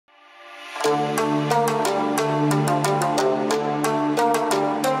OPPO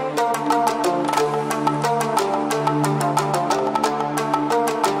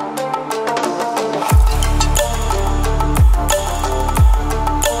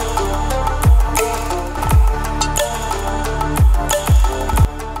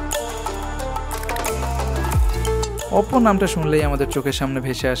নামটা শুনলেই আমাদের চোখের সামনে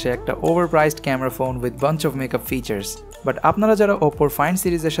ভেসে আসে একটা ওভারপ্রাইসড camera phone with bunch of makeup features. But আপনারা যারা OPPOর ফাইন্ড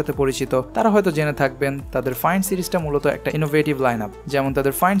সিরিজের সাথে পরিচিত তারা হয়তো জেনে থাকবেন তাদের ফাইন্ড সিরিজটা মূলত একটা ইনোভেটিভ লাইন আপ। যেমন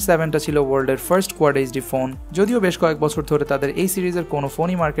তাদের ফাইন্ড 7টা ছিল ওয়ার্ল্ডের ফার্স্ট কোয়াড এইচডি ফোন। যদিও বেশ কয়েক বছর ধরে তাদের এই সিরিজের কোনো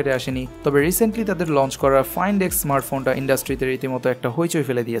ফোনই মার্কেটে আসেনি, তবে রিসেন্টলি তাদের লঞ্চ করা ফাইন্ড এক্স স্মার্টফোনটা ইন্ডাস্ট্রিতে রীতিমতো একটা হইচই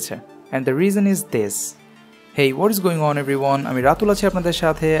ফেলে দিয়েছে। And the reason is this. Hey, what is going on everyone? আমি রাতুল আছি আপনাদের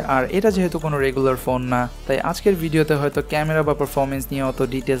সাথে। আর এটা যেহেতু কোনো রেগুলার ফোন না, তাই আজকের ভিডিওতে হয়তো ক্যামেরা বা পারফরমেন্স নিয়ে অত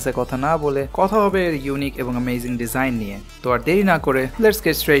ডিটেলসে কথা না বলে কথা হবে এর ইউনিক এবং অ্যামেজিং ডিজাইন নিয়ে। তো আর দেরি না করে let's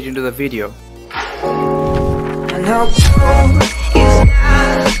get straight into the video.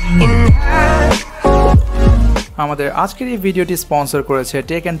 আমাদের আজকের এই ভিডিওটি স্পন্সর করেছে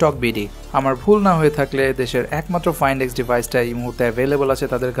টেক অ্যান্ড টক বিডি। আমার ভুল না হয়ে থাকলে দেশের একমাত্র ফাইন্ড এক্স ডিভাইসটা এই মুহূর্তে অ্যাভেলেবল আছে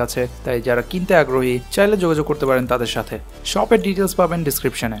তাদের কাছে, তাই যারা কিনতে আগ্রহী চাইলে যোগাযোগ করতে পারেন তাদের সাথে। শপের ডিটেলস পাবেন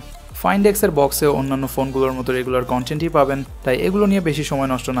ডিসক্রিপশনে। ফাইন্ড এক্সের বক্সে অন্যান্য ফোনগুলোর মতো রেগুলার কন্টেন্টই পাবেন, তাই এগুলো নিয়ে বেশি সময়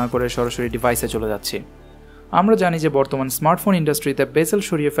নষ্ট না করে সরাসরি ডিভাইসে চলে যাচ্ছি। আমরা জানি যে বর্তমান স্মার্টফোন ইন্ডাস্ট্রিতে বেসেল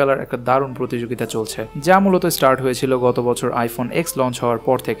সরিয়ে ফেলার একটা দারুণ প্রতিযোগিতা চলছে, যা মূলত স্টার্ট হয়েছিল গত বছর আইফোন এক্স লঞ্চ হওয়ার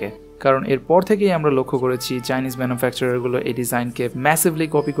পর থেকে। কারণ এরপর থেকেই আমরা লক্ষ্য করেছি চাইনিজ ম্যানুফ্যাকচারারগুলো এই ডিজাইনকে ম্যাসিভলি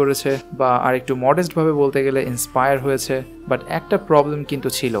কপি করেছে বা আরেকটু মডেস্টভাবে বলতে গেলে ইন্সপায়ার হয়েছে। বাট একটা প্রবলেম কিন্তু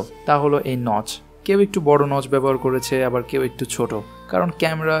ছিল, তা হলো এই নচ। কেউ একটু বড় নচ ব্যবহার করেছে, আবার কেউ একটু ছোট, কারণ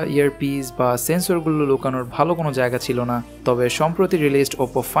ক্যামেরা, ইয়ারপিস বা সেন্সরগুলো লুকানোর ভালো কোনো জায়গা ছিল না। তবে সম্প্রতি রিলিজড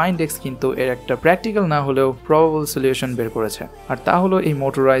OPPO Find X কিন্তু এর একটা প্র্যাকটিক্যাল না হলেও প্রবাবল সলিউশন বের করেছে, আর তা হলো এই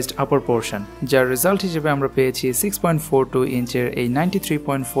মোটরাইজড আপার পোর্শন, যার রেজাল্ট হিসেবে আমরা পেয়েছি 6.42 ইঞ্চের এই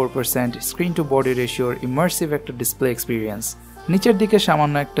 93.4% স্ক্রিন টু বডি রেশিওর ইমার্সিভ একটা ডিসপ্লে এক্সপিরিয়েন্স। নিচের দিকে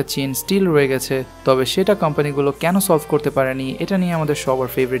সামান্য একটা চিন স্টিল রয়ে গেছে, তবে সেটা কোম্পানিগুলো কেন সলভ করতে পারেনি এটা নিয়ে আমাদের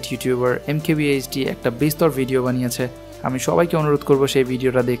সবার ফেভারিট ইউটিউবার MKBHD একটা বিস্তর ভিডিও বানিয়েছে। আমি সবাইকে অনুরোধ করব সেই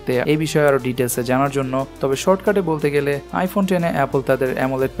ভিডিওটা দেখতে এই বিষয়ে আরও ডিটেলসে জানার জন্য। তবে শর্টকাটে বলতে গেলে আইফোন 10 এ অ্যাপল তাদের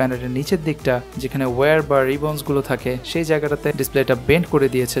অ্যামোলেড প্যানেলের নিচের দিকটা যেখানে ওয়্যার বা রিবনসগুলো থাকে সেই জায়গাটাতে ডিসপ্লেটা বেন্ড করে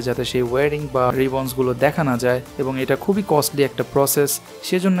দিয়েছে যাতে সেই ওয়্যারিং বা রিবনসগুলো দেখা না যায়, এবং এটা খুবই কস্টলি একটা প্রসেস।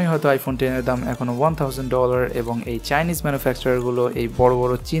 সেজন্যই হয়তো আইফোন 10 এর দাম এখনও $1000 এবং এই চাইনিজ ম্যানুফ্যাকচারারগুলো এই বড়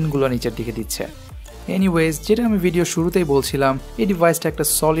বড় চিনগুলো নিচের দিকে দিচ্ছে। এনিওয়েজ, যেটা আমি ভিডিও শুরুতেই বলছিলাম, এই ডিভাইসটা একটা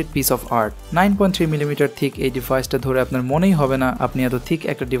solid piece of art. 9.3 millimetre thick এই ডিভাইসটা ধরে আপনার মনেই হবে না আপনি এত থিক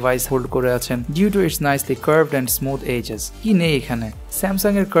একটা ডিভাইস হোল্ড করে আছেন, due to its nicely curved and smooth edges. কি নেই এখানে?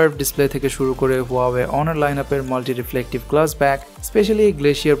 স্যামসাং এর কার্ভ ডিসপ্লে থেকে শুরু করে হুয়াওয়ে অনার লাইন আপের multi reflective glass back, specially এই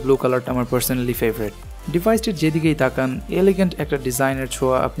গ্লেশিয়ার ব্লু কালারটা আমার পার্সোনালি ফেভারিট। ডিভাইসটির যেদিকেই তাকান এলিগেন্ট একটা ডিজাইনের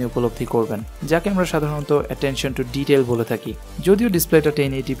ছোঁয়া আপনি উপলব্ধি করবেন, যাকে আমরা সাধারণত অ্যাটেনশন টু ডিটেল বলে থাকি। যদিও ডিসপ্লেটা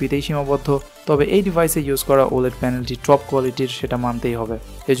 1080pতেই সীমাবদ্ধ, তবে এই ডিভাইসে ইউজ করা ওলেড প্যানেলটি টপ কোয়ালিটির, সেটা মানতেই হবে।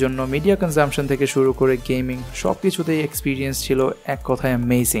 এজন্য মিডিয়া কনজাম্পশন থেকে শুরু করে গেমিং সব কিছুতেই এক্সপিরিয়েন্স ছিল এক কথায়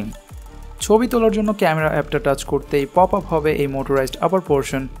অ্যামেজিং। ছবি তোলার জন্য ক্যামেরা অ্যাপটা টাচ করতেই পপ আপ হবে এই মোটরাইজড আপার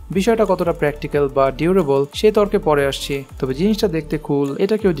পোর্শন। বিষয়টা কতটা প্র্যাকটিক্যাল বা ডিউরেবল সে তর্কে পরে আসছি, তবে জিনিসটা দেখতে কুল,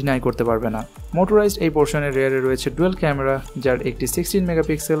 এটা কেউ ডিনাই করতে পারবে না। মোটরাইজড এই পোর্শনের রেয়ারে রয়েছে ডুয়েল ক্যামেরা, যার একটি 16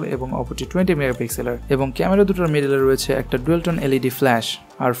 মেগাপিক্সেল এবং অপরটি 20 মেগাপিক্সেলের, এবং ক্যামেরা দুটোর মিডলে রয়েছে একটা ডুয়েলটন এলইডি ফ্ল্যাশ।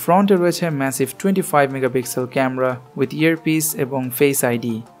 আর ফ্রন্টে রয়েছে massive 25 megapixel camera with earpiece এবং ফেস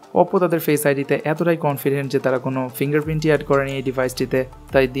আইডি। OPPO তাদের ফেস আইডিতে এতটাই কনফিডেন্ট যে তারা কোনো ফিঙ্গারপ্রিন্টই অ্যাড করেনি এই ডিভাইসটিতে,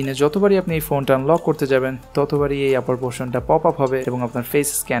 তাই দিনে যতবারই আপনি এই ফোনটা আনলক করতে যাবেন ততবারই এই আপার পোর্শনটা পপ আপ হবে এবং আপনার ফেস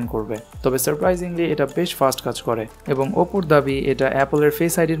স্ক্যান করবে। তবে সারপ্রাইজিংলি এটা বেশ ফাস্ট কাজ করে, এবং OPPOর দাবি এটা অ্যাপলের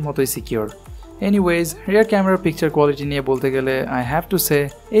ফেস আইডির মতোই সিকিউর। এনিওয়েজ, রিয়ার ক্যামেরার পিকচার কোয়ালিটি নিয়ে বলতে গেলে আই হ্যাভ টু সে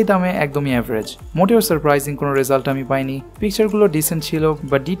এই দামে একদমই অ্যাভারেজ। মোটেও সারপ্রাইজিং কোনো রেজাল্ট আমি পাইনি। পিকচারগুলো ডিসেন্ট ছিল,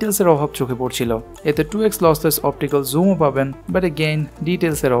 বাট ডিটেলসের অভাব চোখে পড়ছিল। এতে 2x লসলেস অপটিক্যাল জুমও পাবেন, বাট এগেইন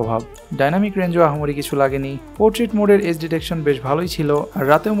ডিটেলসের অভাব। ডাইনামিক রেঞ্জও আহামরি কিছু লাগেনি। পোর্ট্রেট মোডের এজ ডিটেকশন বেশ ভালোই ছিল, আর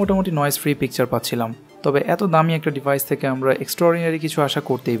রাতেও মোটামুটি নয়েজ ফ্রি পিকচার পাচ্ছিলাম। তবে এত দামি একটা ডিভাইস থেকে আমরা এক্সট্রাঅর্ডিনারি কিছু আশা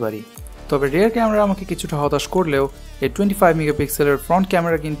করতেই পারি। তবে রিয়ার ক্যামেরা আমাকে কিছুটা হতাশ করলেও এর 25 মেগাপিক্সেলের ফ্রন্ট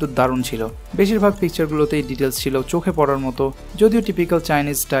ক্যামেরা কিন্তু দারুণ ছিল। বেশিরভাগ পিকচারগুলোতেই ডিটেলস ছিল চোখে পড়ার মতো, যদিও টিপিক্যাল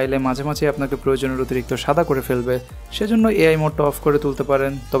চাইনিজ স্টাইলে মাঝে মাঝে আপনাকে প্রয়োজনের অতিরিক্ত সাদা করে ফেলবে, সেজন্য এআই মোডটা অফ করে তুলতে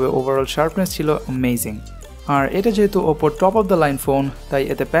পারেন। তবে ওভারঅল শার্পনেস ছিল অ্যামেজিং। আর এটা যেহেতু OPPO top of the line phone, তাই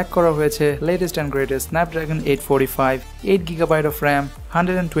এতে প্যাক করা হয়েছে latest and greatest Snapdragon 845, 8GB of RAM,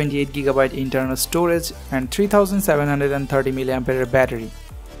 128GB internal storage and 3730 mAh battery.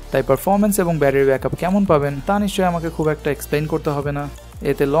 তাই পারফরমেন্স এবং ব্যাটারি ব্যাকআপ কেমন পাবেন তা নিশ্চয়ই আমাকে খুব একটা এক্সপ্লেইন করতে হবে না।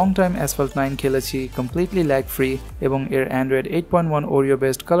 এতে লং টাইম অ্যাসফল্ট 9 খেলেছি কমপ্লিটলি ল্যাগ ফ্রি এবং এর Android 8.1 Oreo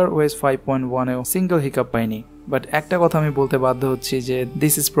based colour OS 5.1 এও সিঙ্গল হিকআপ পাইনি। বাট একটা কথা আমি বলতে বাধ্য হচ্ছি যে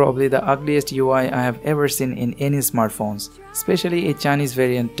this is probably the ugliest UI I have ever seen in any smartphones, specially এই Chinese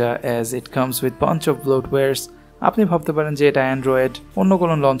ভেরিয়েন্টটা as it comes with bunch of ব্লোটওয়্যারস। আপনি ভাবতে পারেন যে এটা অ্যান্ড্রয়েড, অন্য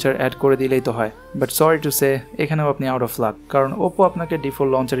কোনো লঞ্চার অ্যাড করে দিলেই তো হয়, বাট সরি টু সে এখানেও আপনি আউট অফ লাক, কারণ ওপো আপনাকে ডিফল্ট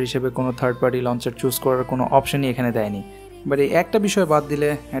লঞ্চার হিসেবে কোনো থার্ড পার্টি লঞ্চার চুজ করার কোনো অপশনই এখানে দেয়নি। বাট এই একটা বিষয় বাদ দিলে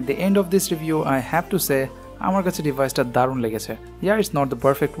at the end of this review I have to say আমার কাছে ডিভাইসটা দারুণ লেগেছে। It's not the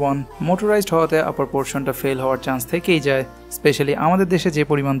perfect one, motorised হওয়াতে আপার পোর্শনটা ফেল হওয়ার চান্স থেকেই যায়, স্পেশালি আমাদের দেশে যে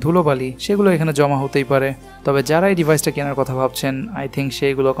পরিমাণ ধুলোবালি সেগুলো এখানে জমা হতেই পারে। তবে যারা এই ডিভাইসটা কেনার কথা ভাবছেন আই থিঙ্ক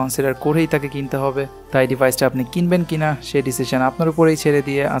সেইগুলো কনসিডার করেই তাকে কিনতে হবে। তাই ডিভাইসটা আপনি কিনবেন কিনা সেই ডিসিশন আপনার উপরেই ছেড়ে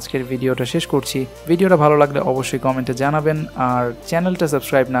দিয়ে আজকের ভিডিওটা শেষ করছি। ভিডিওটা ভালো লাগলে অবশ্যই কমেন্টে জানাবেন, আর চ্যানেলটা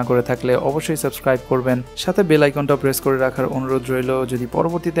সাবস্ক্রাইব না করে থাকলে অবশ্যই সাবস্ক্রাইব করবেন, সাথে বেল আইকনটা প্রেস করে রাখার অনুরোধ রইল যদি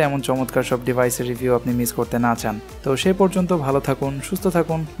পরবর্তীতে এমন চমৎকার সব ডিভাইসের রিভিউ আপনি মিস করতে না চান। তো সে পর্যন্ত ভালো থাকুন, সুস্থ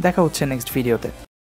থাকুন, দেখা হচ্ছে নেক্সট ভিডিওতে।